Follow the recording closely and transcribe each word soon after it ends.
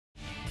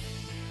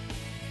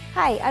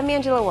Hi, I'm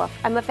Angela Wolf.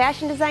 I'm a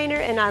fashion designer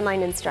and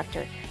online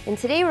instructor. And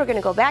today we're going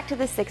to go back to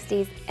the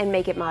 60s and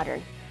make it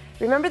modern.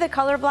 Remember the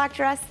color block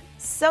dress?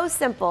 So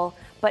simple,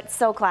 but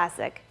so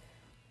classic.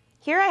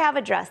 Here I have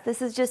a dress.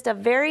 This is just a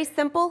very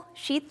simple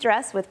sheath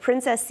dress with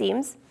princess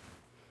seams.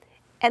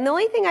 And the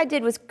only thing I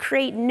did was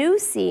create new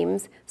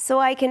seams so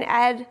I can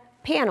add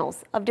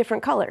panels of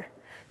different color.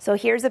 So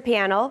here's a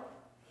panel.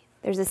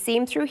 There's a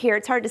seam through here.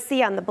 It's hard to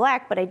see on the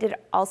black, but I did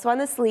also on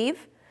the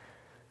sleeve,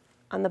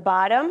 on the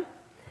bottom.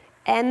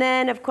 And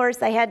then, of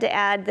course, I had to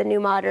add the new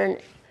modern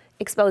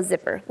exposed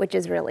zipper, which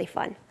is really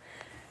fun.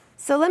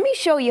 So let me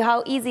show you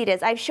how easy it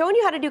is. I've shown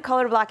you how to do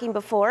color blocking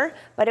before,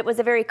 but it was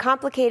a very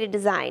complicated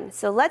design.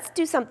 So let's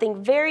do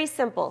something very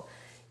simple,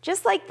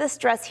 just like this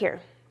dress here.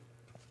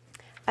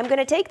 I'm going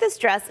to take this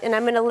dress and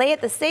I'm going to lay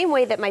it the same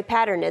way that my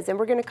pattern is, and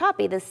we're going to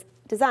copy this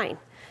design.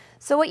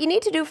 So what you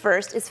need to do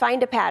first is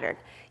find a pattern.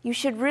 You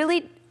should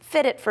really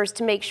fit it first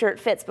to make sure it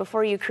fits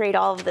before you create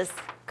all of this,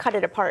 cut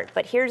it apart.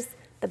 But here's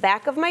the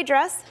back of my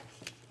dress.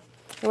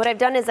 And what I've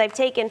done is I've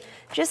taken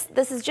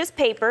this is just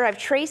paper. I've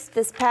traced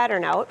this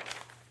pattern out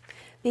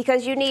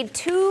because you need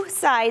two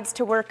sides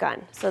to work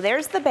on. So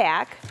there's the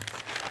back,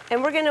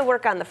 and we're going to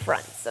work on the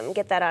front. So I'm going to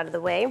get that out of the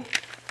way.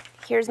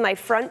 Here's my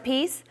front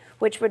piece,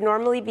 which would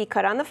normally be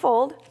cut on the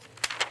fold.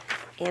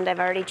 And I've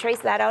already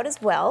traced that out as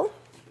well.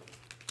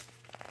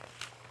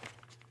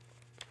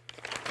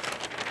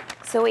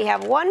 So we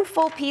have one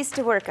full piece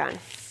to work on.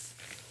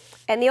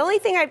 And the only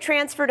thing I've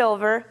transferred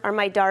over are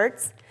my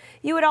darts.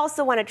 You would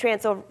also want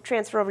to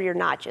transfer over your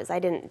notches. I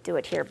didn't do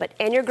it here,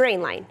 and your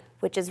grain line,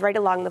 which is right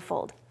along the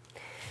fold.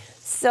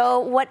 So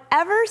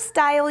whatever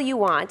style you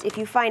want, if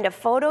you find a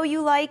photo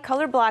you like,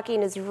 color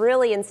blocking is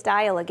really in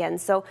style again.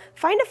 So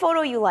find a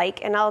photo you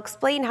like, and I'll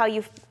explain how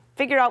you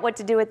figure out what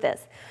to do with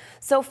this.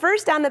 So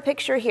first on the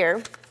picture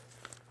here,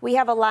 we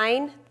have a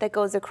line that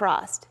goes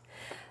across.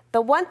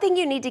 The one thing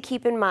you need to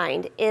keep in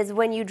mind is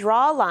when you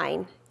draw a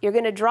line, you're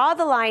going to draw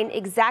the line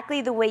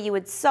exactly the way you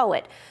would sew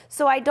it.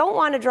 So I don't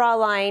want to draw a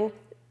line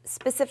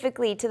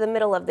specifically to the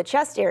middle of the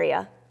chest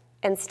area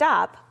and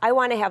stop. I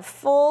want to have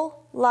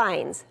full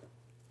lines,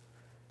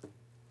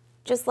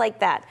 just like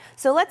that.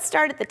 So let's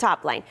start at the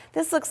top line.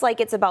 This looks like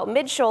it's about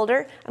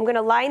mid-shoulder. I'm going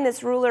to line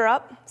this ruler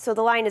up so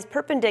the line is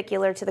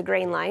perpendicular to the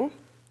grain line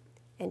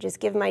and just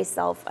give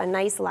myself a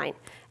nice line.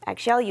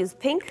 Actually, I'll use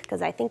pink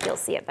because I think you'll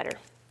see it better.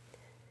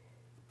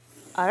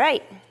 All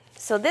right,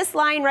 so this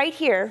line right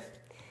here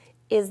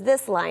is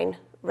this line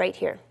right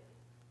here.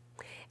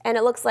 And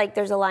it looks like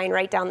there's a line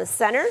right down the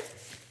center.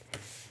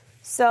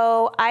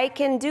 So I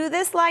can do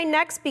this line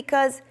next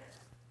because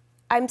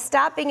I'm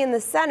stopping in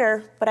the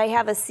center, but I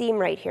have a seam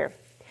right here.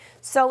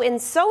 So in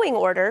sewing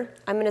order,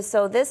 I'm going to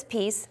sew this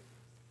piece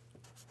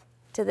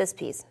to this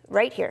piece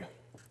right here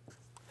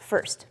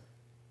first.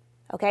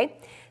 Okay?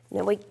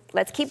 Now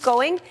let's keep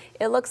going.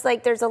 It looks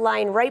like there's a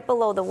line right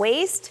below the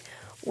waist.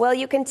 Well,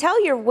 you can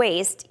tell your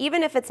waist,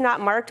 even if it's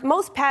not marked.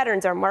 Most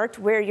patterns are marked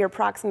where your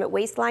approximate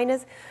waistline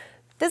is.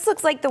 This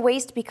looks like the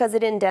waist because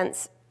it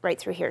indents right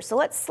through here. So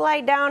let's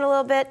slide down a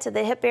little bit to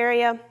the hip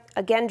area,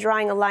 again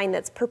drawing a line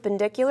that's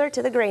perpendicular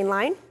to the grain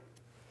line.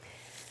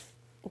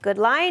 Good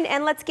line,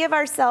 and let's give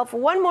ourselves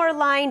one more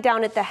line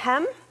down at the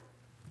hem,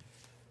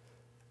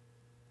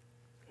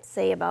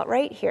 say about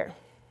right here.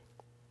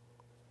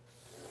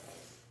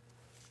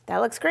 That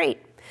looks great.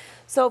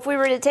 So if we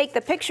were to take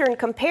the picture and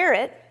compare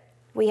it,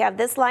 we have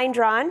this line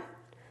drawn,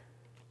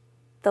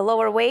 the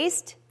lower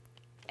waist,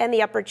 and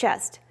the upper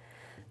chest.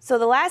 So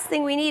the last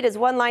thing we need is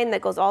one line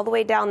that goes all the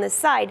way down this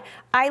side.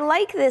 I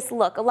like this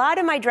look. A lot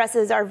of my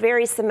dresses are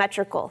very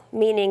symmetrical,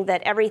 meaning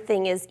that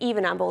everything is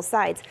even on both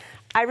sides.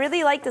 I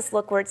really like this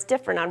look where it's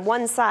different on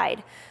one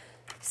side.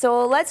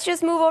 So let's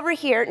just move over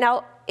here.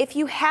 Now, if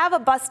you have a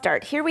bust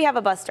dart, here we have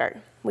a bust dart.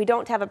 We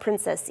don't have a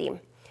princess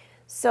seam.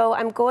 So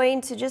I'm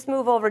going to just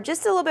move over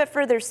just a little bit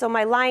further so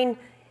my line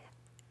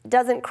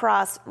doesn't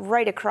cross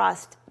right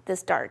across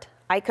this dart.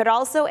 I could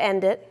also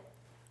end it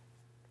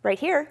right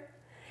here,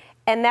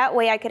 and that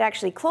way I could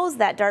actually close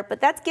that dart, but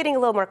that's getting a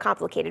little more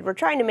complicated. We're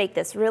trying to make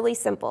this really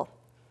simple.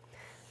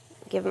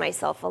 Give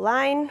myself a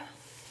line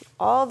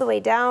all the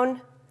way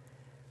down.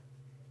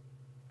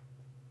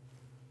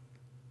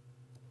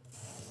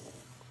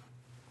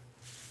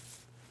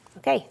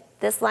 Okay,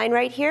 this line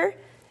right here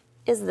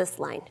is this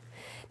line.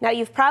 Now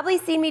you've probably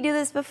seen me do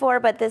this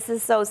before, but this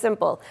is so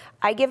simple.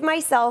 I give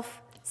myself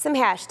some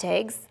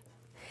hashtags,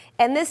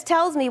 and this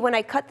tells me when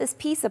I cut this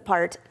piece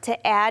apart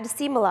to add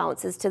seam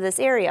allowances to this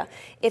area.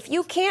 If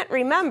you can't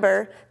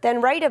remember,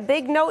 then write a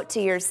big note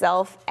to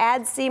yourself,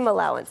 add seam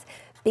allowance,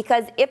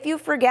 because if you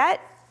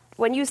forget,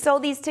 when you sew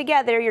these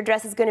together, your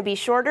dress is going to be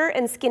shorter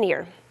and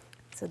skinnier.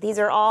 So these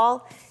are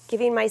all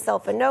giving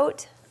myself a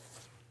note.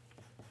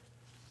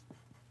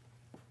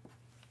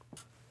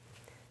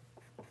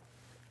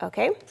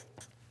 Okay.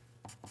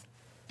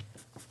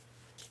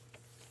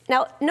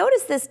 Now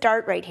notice this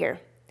dart right here.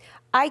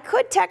 I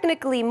could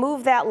technically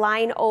move that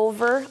line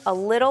over a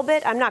little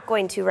bit. I'm not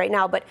going to right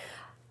now, but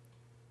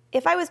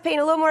if I was paying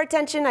a little more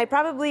attention, I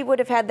probably would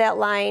have had that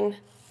line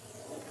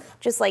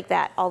just like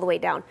that, all the way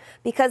down.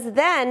 Because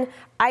then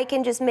I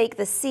can just make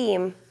the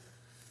seam,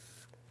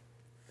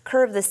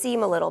 curve the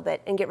seam a little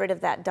bit and get rid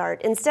of that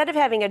dart, instead of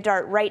having a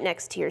dart right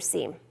next to your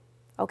seam.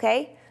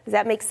 Okay? Does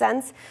that make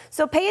sense?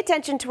 So pay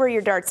attention to where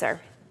your darts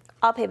are.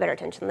 I'll pay better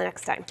attention the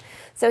next time.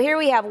 So here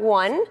we have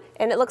 1,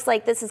 and it looks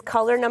like this is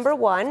color number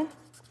 1,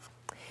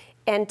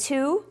 and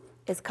 2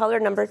 is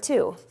color number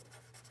 2.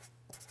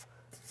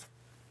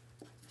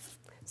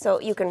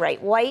 So you can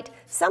write white.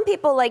 Some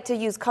people like to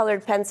use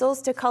colored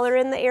pencils to color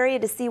in the area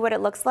to see what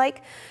it looks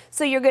like.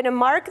 So you're going to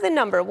mark the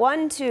number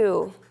 1,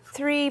 2,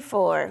 3,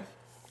 4,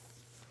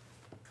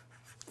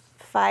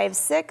 5,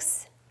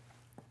 6,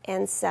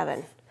 and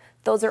 7.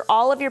 Those are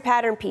all of your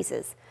pattern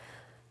pieces.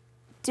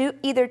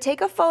 Either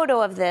take a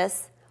photo of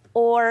this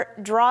or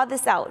draw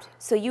this out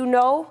so you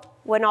know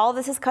when all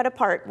this is cut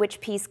apart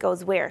which piece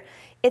goes where.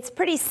 It's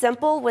pretty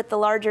simple with the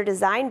larger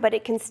design, but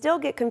it can still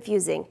get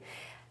confusing.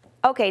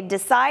 Okay,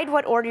 decide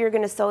what order you're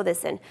going to sew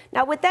this in.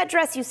 Now with that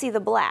dress you see the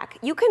black.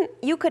 You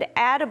could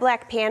add a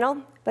black panel,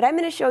 but I'm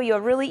going to show you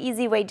a really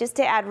easy way just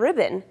to add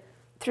ribbon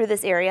through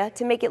this area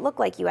to make it look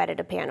like you added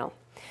a panel.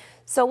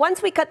 So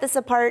once we cut this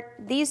apart,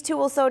 these two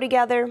will sew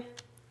together,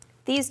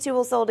 these two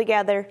will sew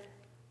together,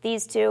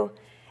 these two,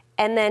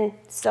 and then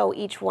sew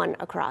each one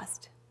across.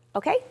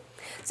 Okay?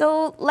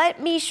 So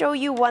let me show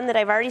you one that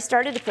I've already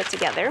started to put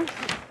together.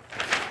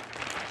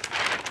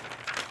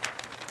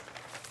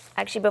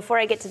 Actually, before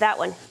I get to that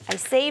one, I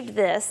saved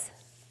this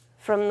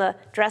from the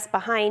dress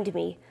behind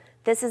me.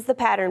 This is the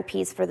pattern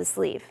piece for the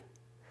sleeve.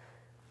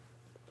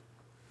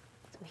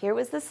 So here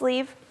was the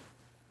sleeve,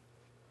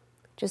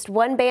 just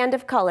one band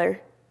of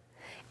color,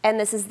 and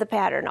this is the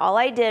pattern. All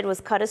I did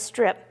was cut a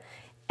strip.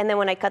 And then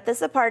when I cut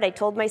this apart, I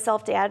told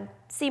myself to add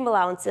seam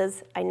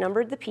allowances. I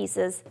numbered the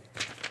pieces.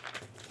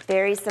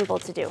 Very simple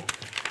to do.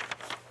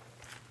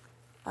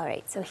 All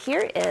right, so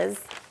here is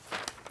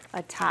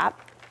a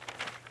top.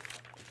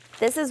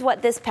 This is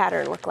what this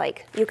pattern looked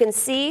like. You can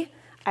see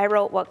I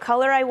wrote what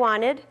color I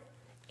wanted,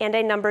 and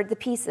I numbered the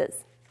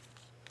pieces.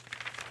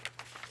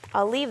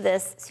 I'll leave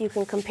this so you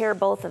can compare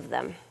both of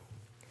them.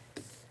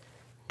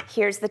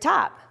 Here's the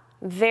top.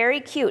 Very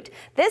cute.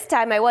 This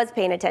time I was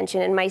paying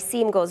attention, and my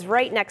seam goes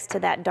right next to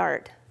that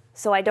dart.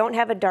 So I don't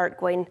have a dart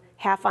going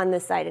half on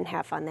this side and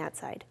half on that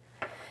side.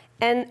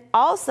 And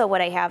also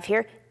what I have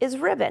here is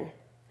ribbon.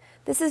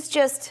 This is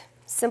just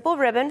simple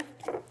ribbon.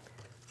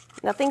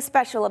 Nothing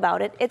special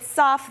about it. It's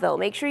soft though.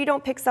 Make sure you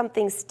don't pick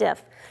something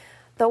stiff.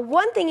 The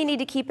one thing you need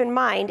to keep in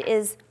mind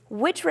is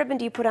which ribbon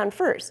do you put on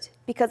first?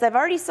 Because I've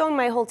already sewn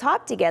my whole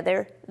top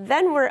together,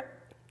 then we're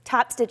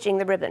top stitching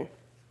the ribbon.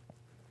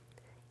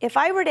 If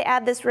I were to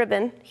add this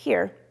ribbon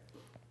here,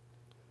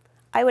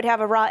 I would have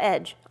a raw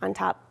edge on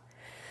top.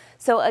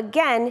 So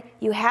again,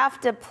 you have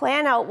to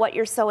plan out what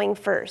you're sewing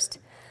first.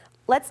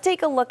 Let's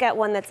take a look at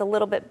one that's a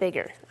little bit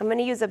bigger. I'm going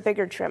to use a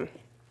bigger trim.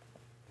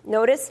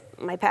 Notice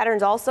my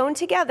pattern's all sewn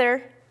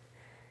together.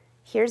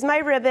 Here's my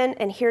ribbon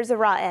and here's a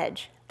raw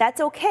edge. That's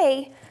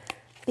okay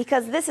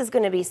because this is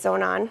going to be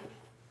sewn on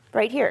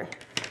right here.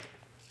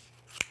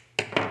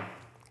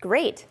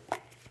 Great.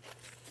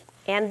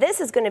 And this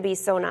is going to be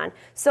sewn on.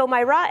 So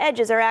my raw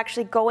edges are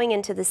actually going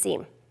into the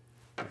seam.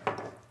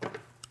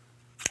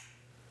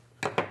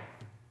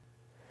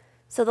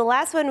 So the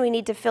last one we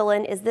need to fill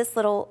in is this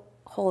little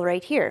hole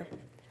right here.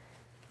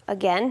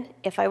 Again,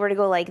 if I were to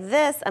go like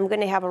this, I'm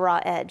going to have a raw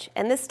edge.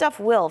 And this stuff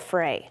will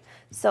fray.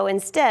 So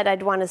instead,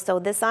 I'd want to sew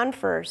this on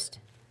first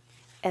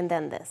and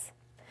then this.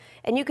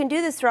 And you can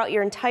do this throughout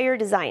your entire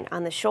design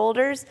on the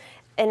shoulders,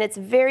 and it's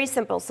very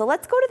simple. So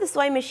let's go to the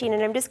sewing machine,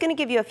 and I'm just going to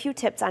give you a few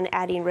tips on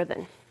adding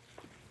ribbon.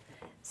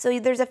 So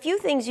there's a few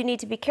things you need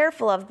to be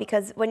careful of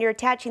because when you're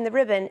attaching the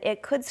ribbon,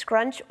 it could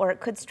scrunch or it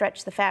could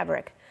stretch the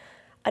fabric.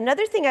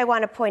 Another thing I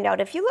want to point out,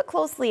 if you look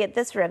closely at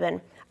this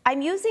ribbon,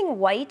 I'm using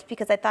white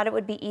because I thought it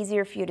would be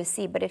easier for you to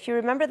see, but if you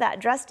remember that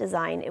dress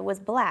design, it was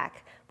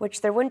black,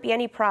 which there wouldn't be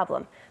any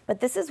problem.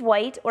 But this is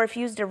white, or if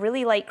you used a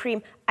really light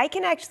cream, I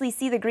can actually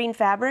see the green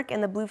fabric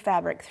and the blue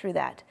fabric through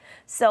that.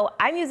 So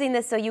I'm using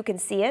this so you can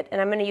see it,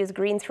 and I'm going to use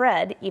green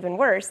thread, even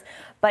worse.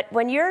 But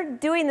when you're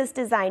doing this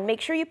design,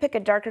 make sure you pick a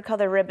darker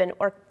color ribbon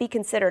or be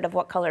considerate of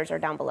what colors are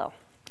down below.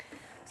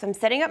 So I'm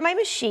setting up my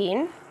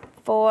machine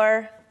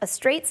for a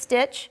straight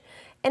stitch,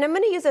 and I'm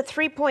going to use a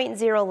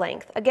 3.0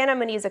 length. Again, I'm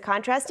going to use a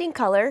contrasting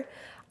color.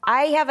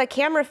 I have a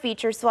camera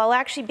feature, so I'll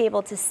actually be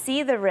able to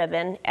see the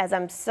ribbon as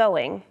I'm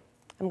sewing.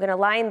 I'm going to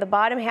line the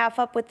bottom half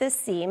up with this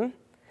seam,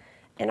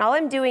 and all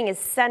I'm doing is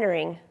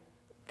centering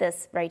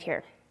this right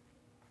here.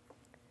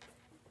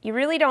 You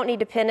really don't need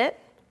to pin it.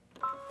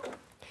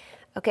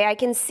 Okay, I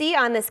can see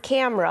on this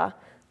camera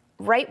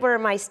right where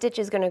my stitch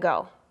is going to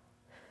go.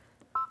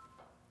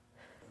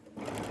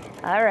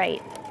 All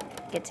right,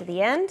 get to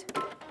the end.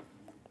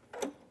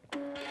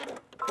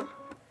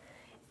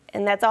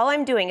 And that's all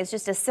I'm doing is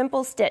just a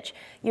simple stitch.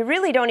 You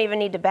really don't even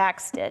need to back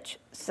stitch.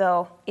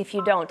 So if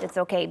you don't, it's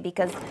okay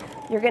because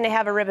you're going to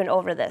have a ribbon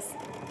over this.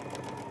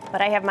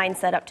 But I have mine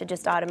set up to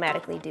just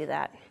automatically do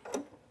that.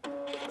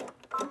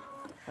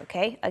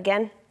 Okay,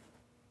 again.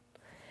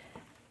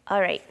 All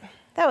right,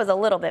 that was a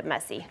little bit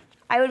messy.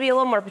 I would be a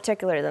little more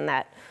particular than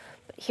that.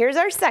 But here's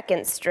our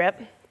second strip.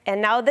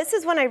 And now this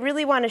is when I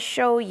really want to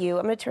show you.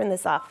 I'm going to turn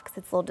this off because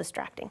it's a little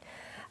distracting.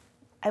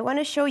 I want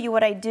to show you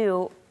what I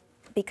do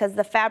because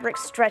the fabric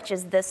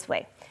stretches this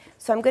way.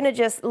 So I'm going to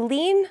just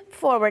lean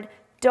forward.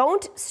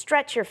 Don't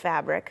stretch your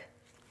fabric.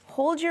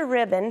 Hold your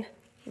ribbon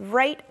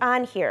right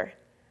on here.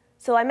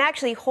 So I'm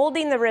actually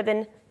holding the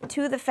ribbon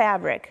to the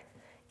fabric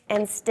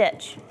and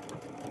stitch.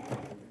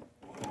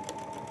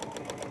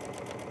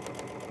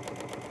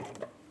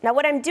 Now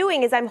what I'm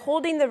doing is I'm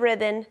holding the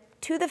ribbon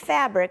to the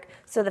fabric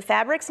so the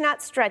fabric's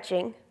not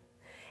stretching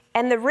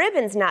and the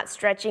ribbon's not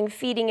stretching,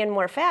 feeding in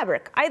more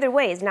fabric. Either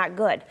way is not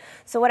good.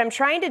 So what I'm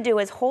trying to do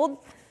is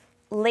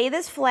lay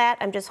this flat.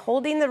 I'm just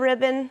holding the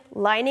ribbon,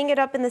 lining it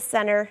up in the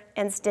center,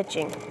 and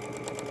stitching.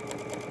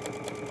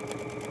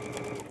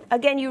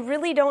 Again, you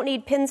really don't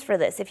need pins for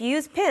this. If you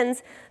use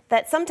pins,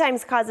 that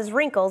sometimes causes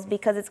wrinkles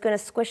because it's going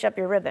to squish up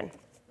your ribbon.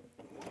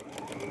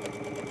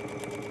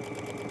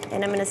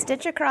 And I'm going to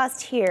stitch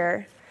across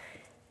here,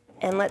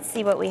 and let's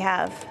see what we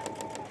have.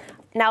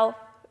 Now,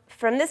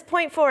 from this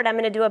point forward, I'm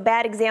going to do a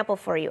bad example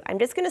for you. I'm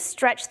just going to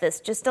stretch this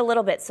just a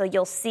little bit so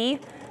you'll see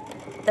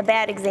the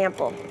bad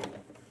example.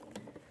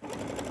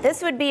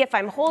 This would be if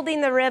I'm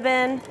holding the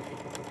ribbon,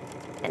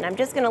 and I'm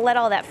just going to let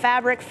all that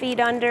fabric feed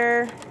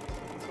under,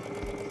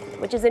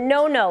 which is a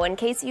no-no in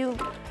case you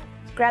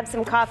grab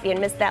some coffee and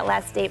missed that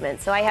last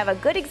statement. So I have a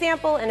good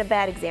example and a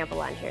bad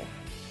example on here.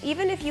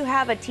 Even if you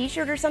have a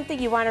t-shirt or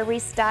something you want to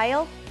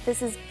restyle,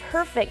 this is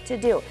perfect to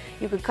do.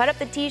 You could cut up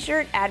the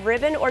t-shirt, add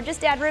ribbon, or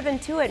just add ribbon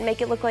to it and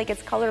make it look like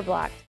it's color blocked.